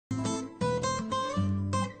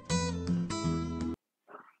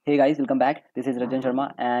Hey guys, welcome back. This is Rajan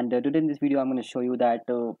Sharma, and today in this video, I'm going to show you that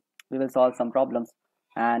we will solve some problems.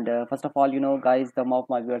 And first of all, guys, some of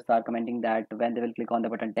my viewers are commenting that when they will click on the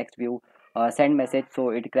button text view, send message, so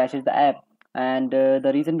it crashes the app. And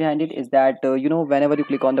the reason behind it is that whenever you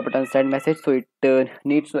click on the button send message, so it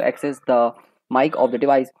needs to access the mic of the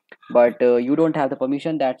device, but you don't have the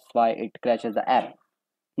permission. That's why it crashes the app.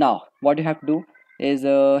 Now, what you have to do is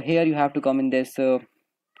here you have to come in this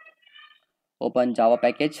open Java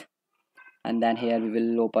package, and then here we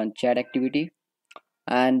will open chat activity,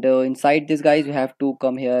 and inside this, guys, you have to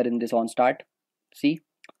come here in this on start. See,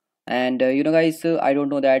 and guys, I don't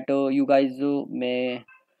know that you guys may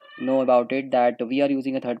know about it, that we are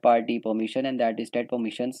using a third party permission, and that is stat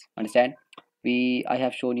permissions. Understand? I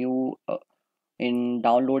have shown you in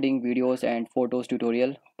downloading videos and photos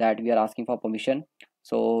tutorial that we are asking for permission.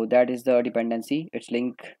 So that is the dependency. Its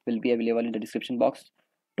link will be available in the description box.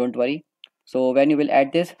 Don't worry. So when you will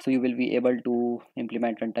add this, so you will be able to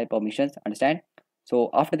implement runtime permissions. Understand? So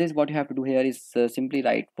after this, what you have to do here is simply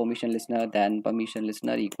write permission listener, then permission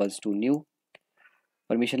listener equals to new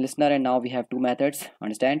permission listener, and now we have two methods.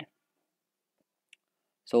 Understand?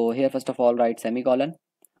 So here first of all write semicolon,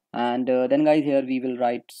 and then, guys, here we will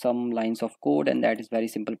write some lines of code, and that is very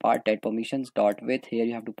simple part. That permissions dot with, here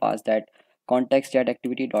you have to pass that context chat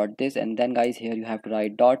activity dot this, and then, guys, here you have to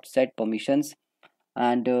write dot set permissions,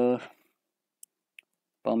 and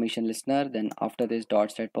permission listener, then after this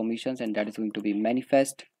dot set permissions, and that is going to be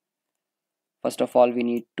manifest. First of all, we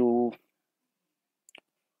need to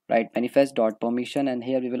write manifest dot permission, and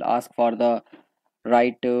here we will ask for the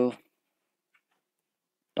write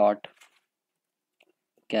dot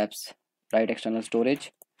caps write external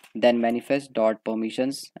storage, then manifest dot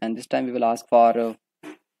permissions, and this time we will ask for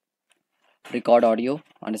record audio.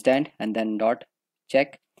 Understand? And then dot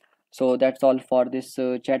check. So that's all for this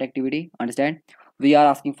chat activity. Understand? We are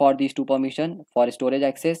asking for these two permission for storage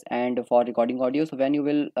access and for recording audio. So when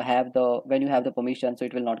you have the permission, so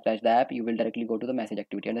it will not crash the app, you will directly go to the message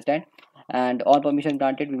activity. Understand? And on permission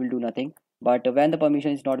granted, we will do nothing, but when the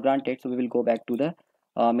permission is not granted, so we will go back to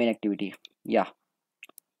the main activity. Yeah,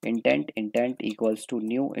 intent equals to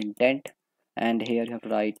new intent, and here you have to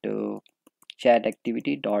write chat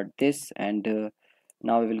activity dot this, and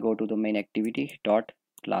now we will go to the main activity dot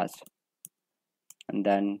class, and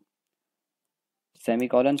then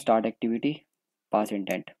semicolon start activity pass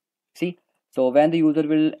intent. See, so when the user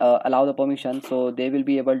will allow the permission, so they will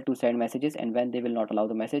be able to send messages, and when they will not allow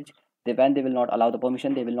the message, when they will not allow the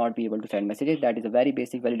permission, they will not be able to send messages. That is a very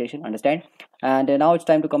basic validation. Understand? And now it's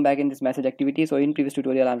time to come back in this message activity. So in previous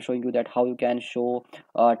tutorial, I'm showing you that how you can show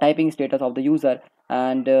typing status of the user,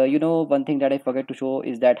 and one thing that I forget to show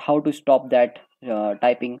is that how to stop that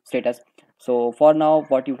typing status. So for now,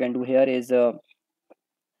 what you can do here is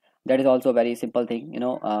that is also a very simple thing.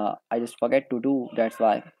 I just forget to do, that's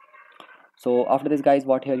why. So after this, guys,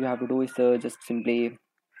 what here you have to do is just simply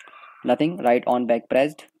nothing, write on back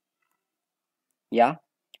pressed. Yeah,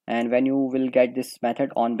 and when you will get this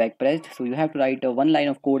method on back pressed, so you have to write one line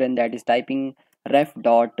of code, and that is typing ref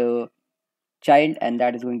dot child, and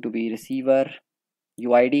that is going to be receiver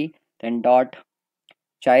uid, then dot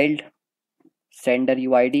child sender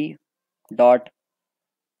uid dot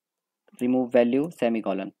remove value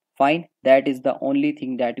semicolon. Fine, that is the only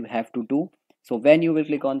thing that you have to do. So when you will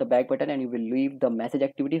click on the back button and you will leave the message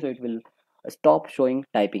activity, so it will stop showing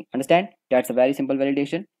typing. Understand? That's a very simple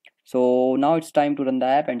validation. So now it's time to run the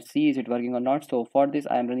app and see is it working or not. So for this,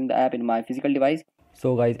 I am running the app in my physical device.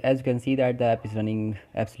 So guys, as you can see that the app is running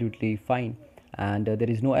absolutely fine, and there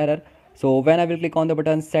is no error. So when I will click on the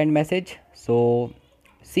button send message, so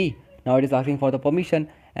see, now it is asking for the permission,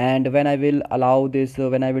 and when I will allow this,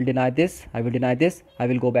 when I will deny this, I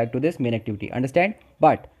will go back to this main activity. Understand?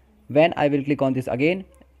 But when I will click on this again,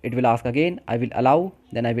 it will ask again, I will allow,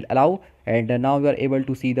 then I will allow, and now you are able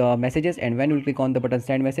to see the messages. And when you click on the button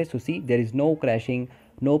send message, so see, there is no crashing,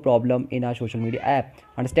 no problem in our social media app.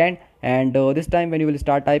 Understand? And this time when you will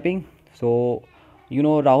start typing, so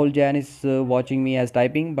Rahul Jain is watching me as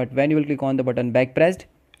typing, but when you will click on the button back pressed,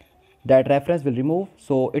 that reference will remove,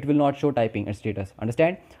 so it will not show typing status.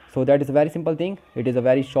 Understand? So that is a very simple thing. It is a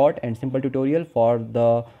very short and simple tutorial for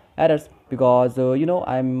the errors, because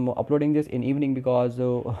I'm uploading this in evening, because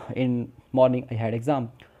in morning I had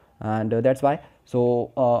exam, and that's why.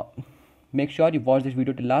 So make sure you watch this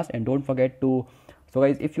video till last, and don't forget to, so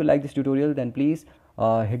guys, if you like this tutorial, then please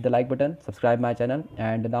hit the like button, subscribe my channel,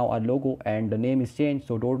 and now our logo and the name is changed,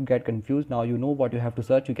 so don't get confused. Now you know what you have to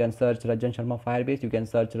search. You can search Rajan Sharma Firebase, you can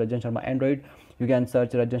search Rajan Sharma Android, you can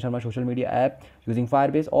search Rajan Sharma social media app using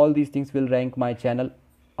Firebase. All these things will rank my channel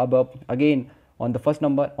above again on the first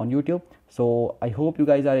number on YouTube. So I hope you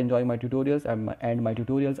guys are enjoying my tutorials, and my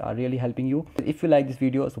tutorials are really helping you. If you like this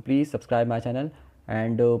video, so please subscribe my channel,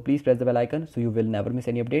 and please press the bell icon so you will never miss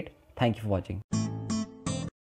any update. Thank you for watching.